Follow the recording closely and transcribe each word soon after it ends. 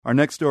Our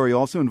next story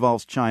also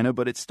involves China,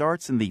 but it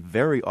starts in the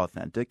very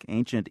authentic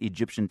ancient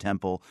Egyptian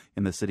temple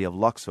in the city of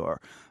Luxor.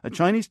 A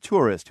Chinese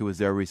tourist who was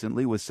there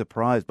recently was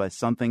surprised by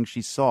something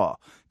she saw.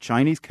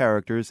 Chinese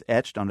characters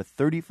etched on a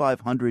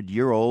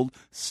 3,500-year-old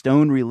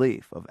stone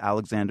relief of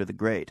Alexander the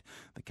Great.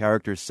 The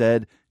characters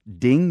said,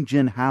 "Ding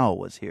Jinhao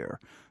was here."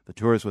 The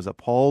tourist was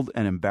appalled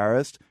and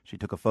embarrassed. She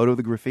took a photo of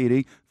the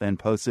graffiti, then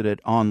posted it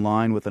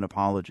online with an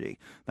apology.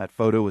 That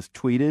photo was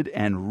tweeted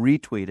and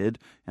retweeted,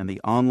 and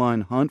the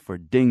online hunt for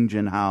Ding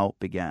Jinhao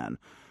began.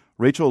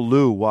 Rachel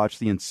Liu watched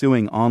the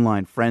ensuing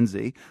online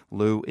frenzy.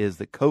 Liu is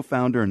the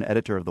co-founder and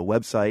editor of the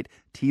website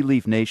Tea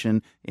Leaf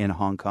Nation in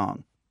Hong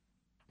Kong.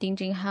 Ding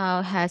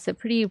Jinhao has a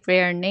pretty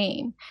rare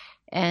name.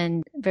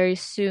 And very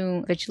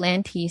soon,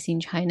 vigilantes in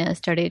China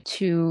started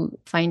to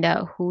find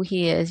out who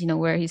he is,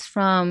 where he's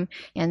from.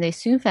 And they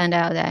soon found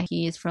out that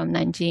he is from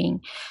Nanjing.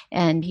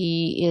 And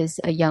he is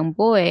a young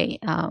boy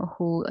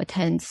who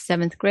attends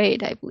 7th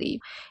grade, I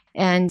believe.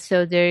 And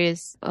so there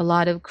is a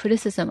lot of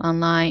criticism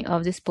online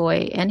of this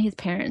boy and his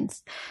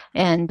parents.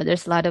 And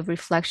there's a lot of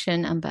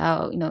reflection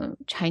about,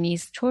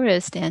 Chinese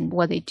tourists and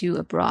what they do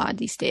abroad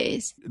these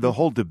days. The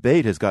whole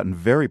debate has gotten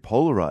very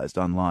polarized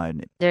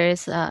online. There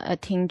is a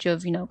tinge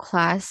of,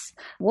 class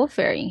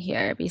warfare in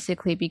here,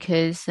 basically,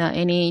 because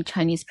any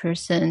Chinese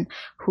person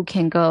who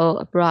can go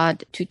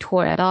abroad to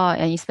tour at all,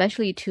 and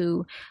especially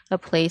to a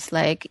place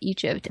like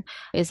Egypt,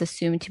 is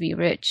assumed to be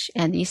rich.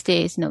 And these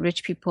days,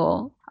 rich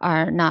people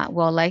are not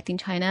well liked in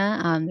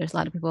China. There's a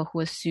lot of people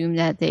who assume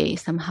that they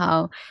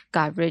somehow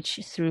got rich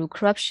through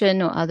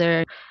corruption or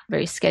other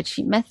very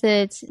sketchy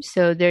methods.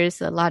 So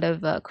there's a lot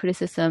of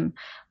criticism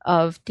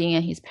of Ding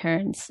and his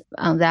parents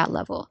on that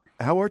level.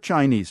 How are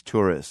Chinese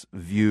tourists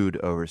viewed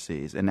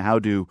overseas, and how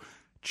do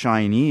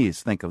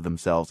Chinese think of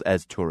themselves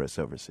as tourists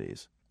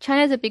overseas?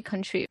 China is a big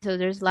country, so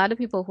there's a lot of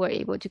people who are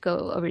able to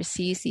go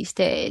overseas these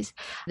days.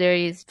 There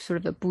is sort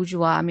of a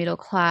bourgeois middle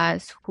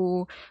class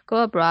who go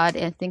abroad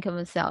and think of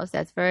themselves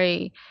as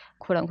very,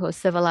 quote unquote,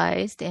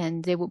 civilized,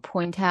 and they will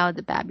point out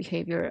the bad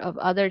behavior of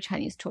other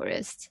Chinese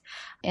tourists.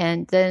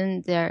 And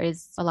then there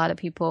is a lot of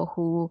people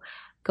who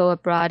go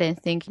abroad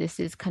and think this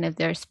is kind of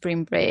their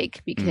spring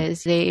break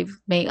because they've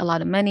made a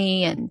lot of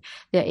money and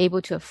they're able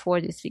to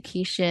afford this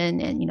vacation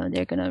and,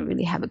 they're going to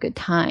really have a good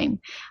time.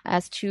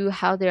 As to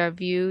how they are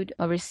viewed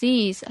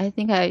overseas, I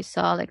think I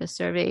saw a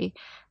survey a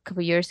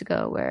couple of years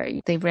ago where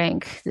they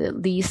rank the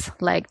least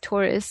like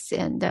tourists,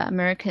 and the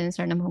Americans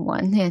are number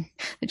 1 and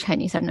the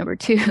Chinese are number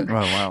 2. Oh,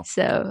 wow.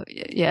 So,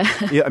 yeah.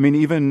 Yeah, I mean,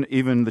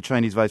 even the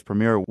Chinese Vice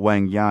Premier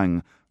Wang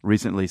Yang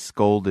recently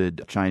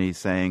scolded Chinese,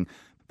 saying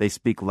they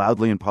speak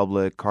loudly in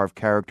public, carve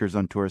characters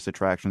on tourist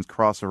attractions,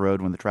 cross a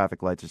road when the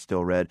traffic lights are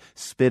still red,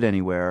 spit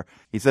anywhere.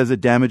 He says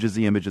it damages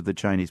the image of the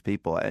Chinese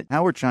people.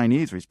 How are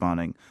Chinese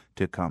responding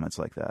to comments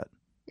like that?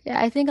 Yeah,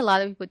 I think a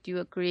lot of people do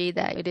agree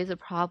that it is a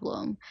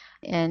problem.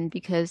 And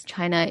because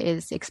China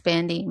is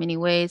expanding in many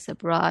ways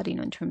abroad,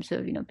 in terms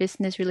of,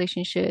 business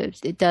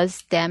relationships, it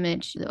does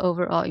damage the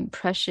overall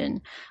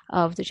impression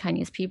of the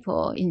Chinese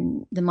people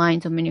in the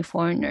minds of many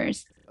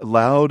foreigners.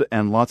 Loud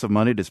and lots of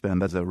money to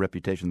spend. That's a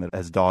reputation that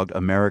has dogged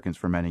Americans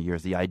for many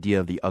years, the idea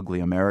of the ugly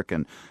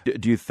American.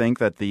 Do you think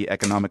that the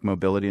economic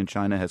mobility in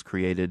China has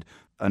created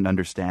an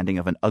understanding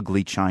of an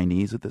ugly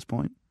Chinese at this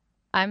point?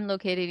 I'm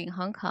located in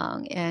Hong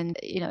Kong, and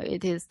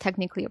it is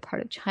technically a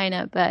part of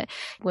China, but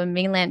when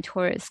mainland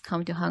tourists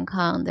come to Hong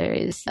Kong, there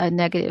is a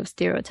negative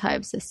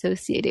stereotypes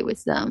associated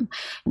with them,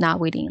 not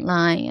waiting in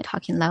line and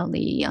talking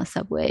loudly on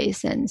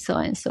subways and so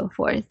on and so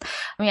forth.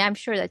 I mean, I'm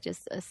sure that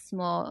just a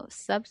small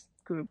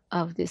subgroup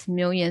of these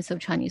millions of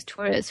Chinese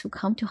tourists who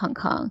come to Hong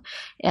Kong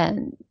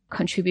and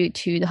contribute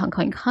to the Hong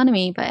Kong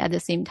economy, but at the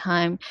same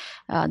time,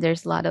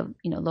 there's a lot of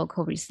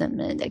local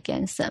resentment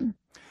against them.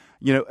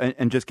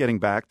 And just getting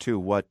back to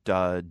what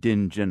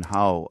Ding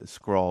Jinhao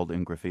scrawled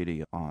in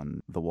graffiti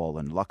on the wall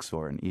in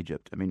Luxor in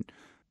Egypt. I mean,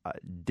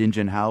 Ding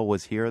Jinhao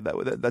was here.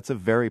 That's a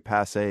very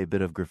passé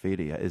bit of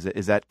graffiti.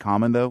 Is that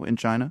common, though, in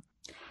China?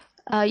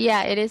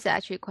 Yeah, it is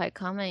actually quite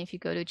common. If you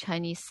go to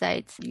Chinese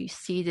sites, you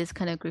see this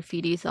kind of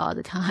graffitis all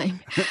the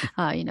time.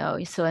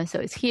 So-and-so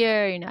is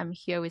here. I'm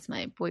here with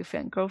my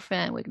boyfriend,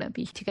 girlfriend. We're going to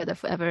be together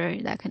forever,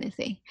 that kind of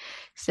thing.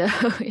 So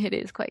it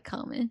is quite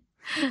common.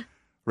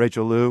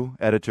 Rachel Liu,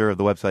 editor of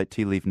the website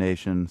Tea Leaf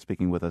Nation,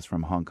 speaking with us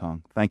from Hong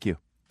Kong. Thank you.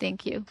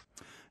 Thank you.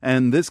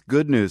 And this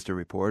good news to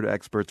report,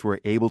 experts were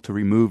able to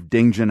remove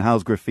Ding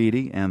Jinhao's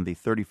graffiti, and the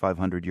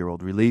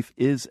 3,500-year-old relief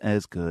is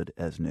as good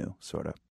as new, sort of.